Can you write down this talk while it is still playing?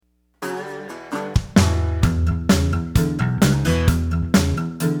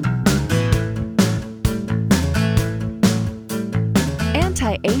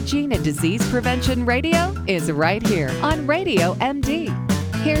Hygiene and Disease Prevention Radio is right here on Radio MD.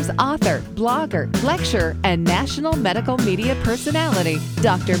 Here's author, blogger, lecturer, and national medical media personality,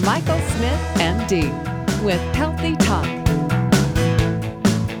 Dr. Michael Smith, MD, with Healthy Talk.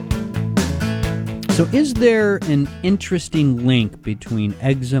 So is there an interesting link between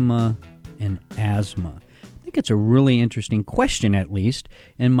eczema and asthma? I think it's a really interesting question, at least,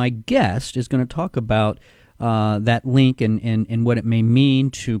 and my guest is going to talk about that link and what it may mean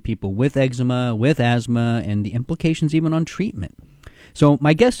to people with eczema, with asthma, and the implications even on treatment. So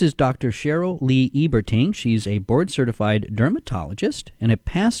my guest is Dr. Cheryl Lee Eberting. She's a board-certified dermatologist and a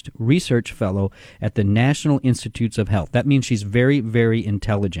past research fellow at the National Institutes of Health. That means she's very, very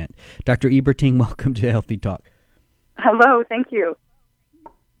intelligent. Dr. Eberting, welcome to Healthy Talk. Hello, thank you.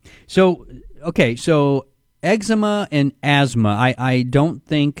 So eczema and asthma, I don't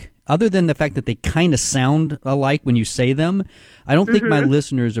think, other than the fact that they kind of sound alike when you say them, I don't think my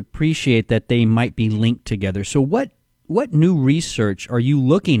listeners appreciate that they might be linked together. So what new research are you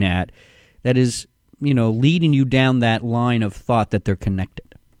looking at that is, leading you down that line of thought that they're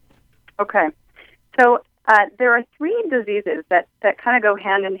connected? Okay. So there are three diseases that kind of go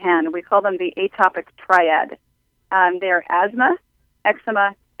hand in hand. We call them the atopic triad. They're asthma,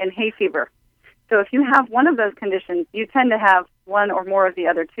 eczema, and hay fever. So if you have one of those conditions, you tend to have one or more of the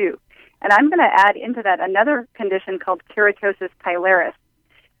other two. And I'm going to add into that another condition called keratosis pilaris.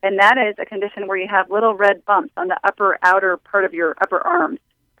 And that is a condition where you have little red bumps on the outer part of your upper arms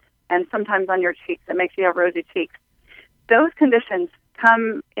and sometimes on your cheeks. It makes you have rosy cheeks. Those conditions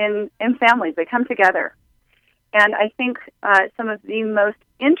come in families. They come together. And I think some of the most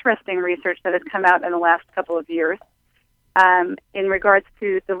interesting research that has come out in the last couple of years in regards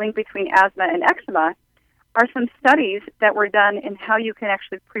to the link between asthma and eczema are some studies that were done in how you can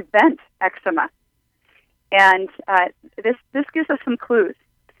actually prevent eczema. And this gives us some clues.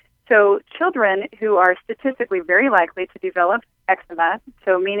 So children who are statistically very likely to develop eczema,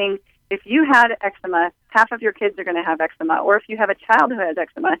 so meaning if you had eczema, half of your kids are going to have eczema, or if you have a child who has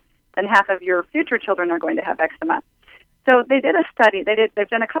eczema, then half of your future children are going to have eczema. So they did a study. They've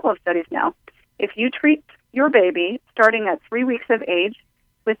done a couple of studies now. If you treat your baby starting at 3 weeks of age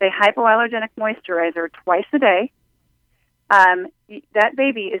with a hypoallergenic moisturizer twice a day, that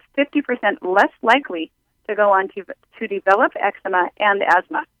baby is 50% less likely to go on to develop eczema and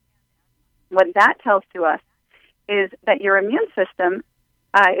asthma. What that tells to us is that your immune system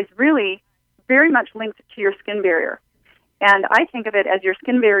is really very much linked to your skin barrier. And I think of it as your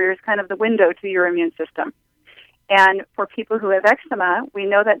skin barrier is kind of the window to your immune system. And for people who have eczema, we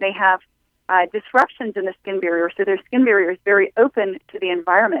know that they have disruptions in the skin barrier, so their skin barrier is very open to the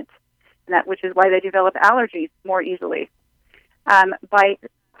environment, and which is why they develop allergies more easily. By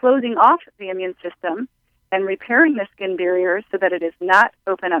closing off the immune system and repairing the skin barrier so that it is not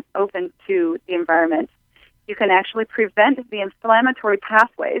open to the environment, you can actually prevent the inflammatory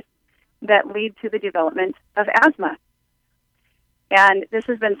pathways that lead to the development of asthma. And this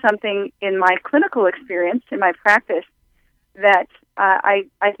has been something in my clinical experience, in my practice, that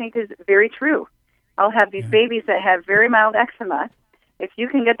I think is very true. I'll have these babies that have very mild eczema. If you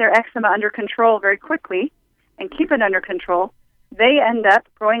can get their eczema under control very quickly and keep it under control, they end up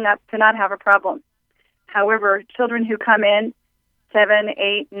growing up to not have a problem. However, children who come in 7,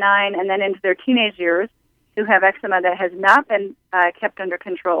 8, 9, and then into their teenage years who have eczema that has not been kept under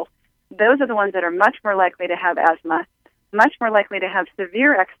control, those are the ones that are much more likely to have asthma, much more likely to have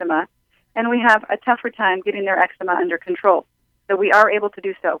severe eczema, and we have a tougher time getting their eczema under control. So we are able to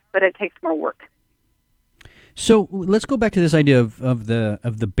do so, but it takes more work. So let's go back to this idea of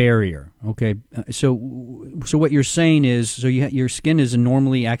the barrier. Okay, so what you're saying is, your skin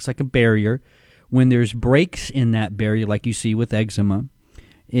normally acts like a barrier. When there's breaks in that barrier, like you see with eczema,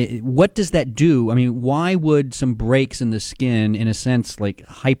 what does that do? I mean, why would some breaks in the skin, in a sense, like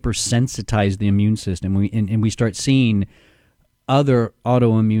hypersensitize the immune system, and we start seeing other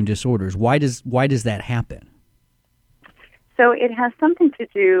autoimmune disorders? Why does that happen? So it has something to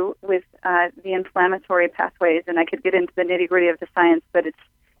do with the inflammatory pathways, and I could get into the nitty-gritty of the science, but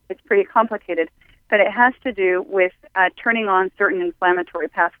it's pretty complicated. But it has to do with turning on certain inflammatory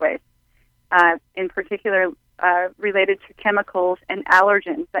pathways, in particular related to chemicals and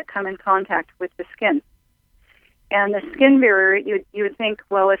allergens that come in contact with the skin. And the skin barrier, you would think,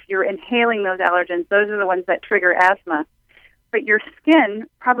 well, if you're inhaling those allergens, those are the ones that trigger asthma. But your skin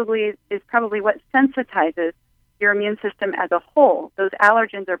is probably what sensitizes your immune system as a whole. Those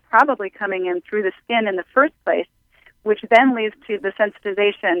allergens are probably coming in through the skin in the first place, which then leads to the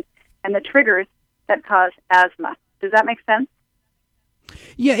sensitization and the triggers that cause asthma. Does that make sense?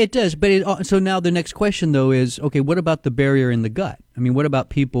 Yeah, it does. But so now the next question, though, is, okay, what about the barrier in the gut? I mean, what about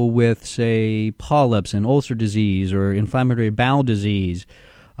people with, say, polyps and ulcer disease or inflammatory bowel disease,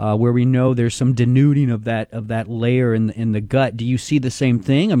 where we know there's some denuding of that layer in the gut? Do you see the same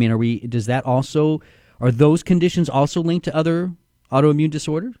thing? I mean, are those conditions also linked to other autoimmune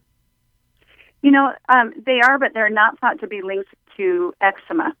disorders? They are, but they're not thought to be linked to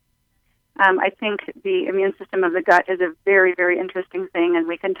eczema. I think the immune system of the gut is a very, very interesting thing, and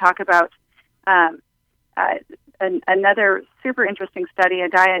we can talk about another super interesting study.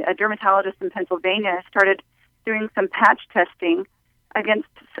 A dermatologist in Pennsylvania started doing some patch testing against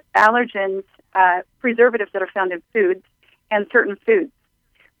allergens, preservatives that are found in foods, and certain foods.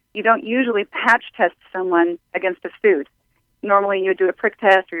 You don't usually patch test someone against a food. Normally you would do a prick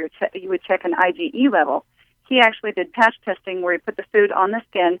test, or you would check an IgE level. He actually did patch testing where he put the food on the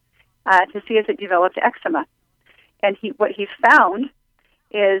skin to see if it developed eczema. And what he found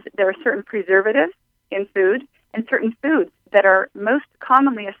is there are certain preservatives in food and certain foods that are most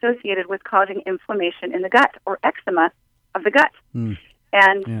commonly associated with causing inflammation in the gut or eczema of the gut.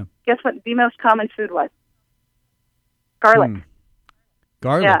 And guess what the most common food was? Garlic.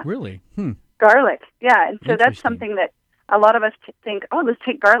 Garlic, yeah. Really? Garlic, yeah. And so that's something that a lot of us think, let's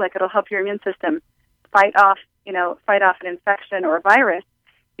take garlic. It'll help your immune system fight off an infection or a virus.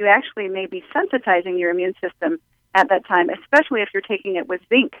 You actually may be sensitizing your immune system at that time, especially if you're taking it with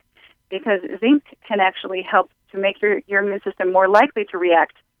zinc, because zinc can actually help to make your immune system more likely to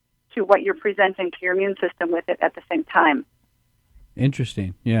react to what you're presenting to your immune system with it at the same time.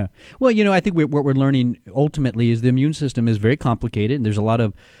 Interesting. Yeah. Well, I think what we're learning ultimately is the immune system is very complicated, and there's a lot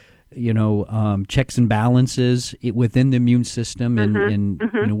of checks and balances within the immune system,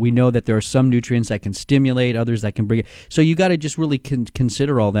 and we know that there are some nutrients that can stimulate, others that can bring it. So you got to just really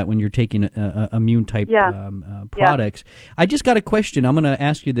consider all that when you're taking immune type products. Yeah. I just got a question. I'm going to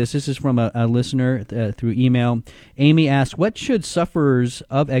ask you this. This is from a listener through email. Amy asks, what should sufferers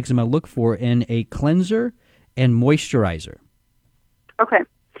of eczema look for in a cleanser and moisturizer? Okay.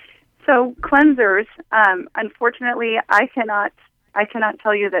 So cleansers, unfortunately, I cannot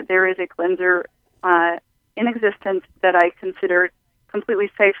tell you that there is a cleanser in existence that I consider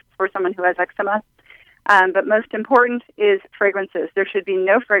completely safe for someone who has eczema. But most important is fragrances. There should be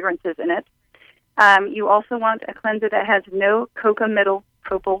no fragrances in it. You also want a cleanser that has no cocamidal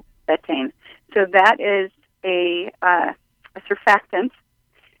propylbetaine. So that is a surfactant.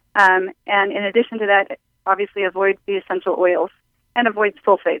 And in addition to that, obviously avoid the essential oils and avoid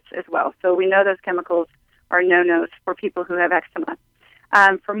sulfates as well. So we know those chemicals are no-nos for people who have eczema.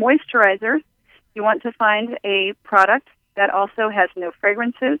 For moisturizer, you want to find a product that also has no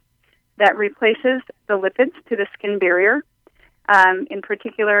fragrances, that replaces the lipids to the skin barrier, in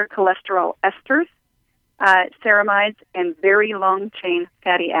particular cholesterol esters, ceramides, and very long-chain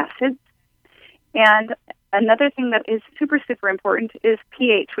fatty acids. And another thing that is super, super important is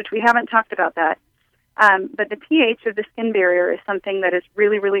pH, which we haven't talked about that. But the pH of the skin barrier is something that is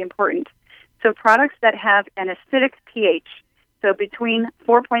really, really important. So products that have an acidic pH, so between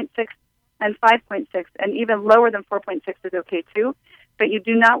 4.6 and 5.6, and even lower than 4.6 is okay too, but you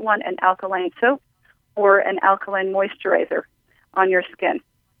do not want an alkaline soap or an alkaline moisturizer on your skin.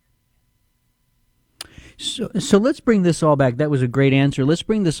 So let's bring this all back. That was a great answer. Let's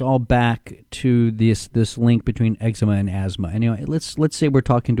bring this all back to this link between eczema and asthma. Anyway, let's say we're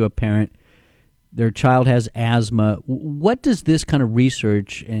talking to a parent. Their child has asthma. What does this kind of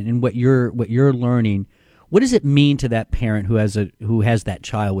research and what you're learning, what does it mean to that parent who has that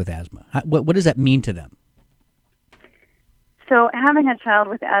child with asthma? What does that mean to them? So having a child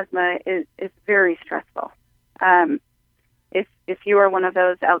with asthma is very stressful. If you are one of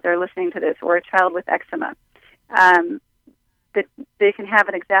those out there listening to this, or a child with eczema, that they can have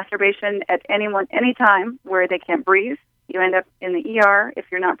an exacerbation at any time where they can't breathe. You end up in the ER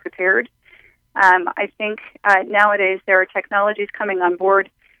if you're not prepared. I think nowadays there are technologies coming on board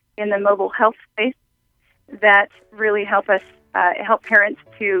in the mobile health space that really help parents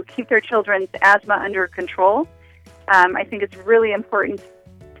to keep their children's asthma under control. I think it's really important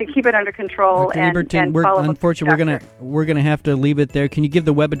to keep it under control. Okay, and follow. Unfortunately, we're gonna have to leave it there. Can you give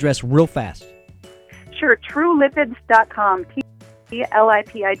the web address real fast? Sure, truelipids.com.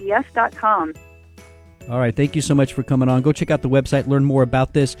 TLIPIDS.com. All right, thank you so much for coming on. Go check out the website, learn more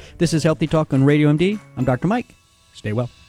about this. This is Healthy Talk on Radio MD. I'm Dr. Mike. Stay well.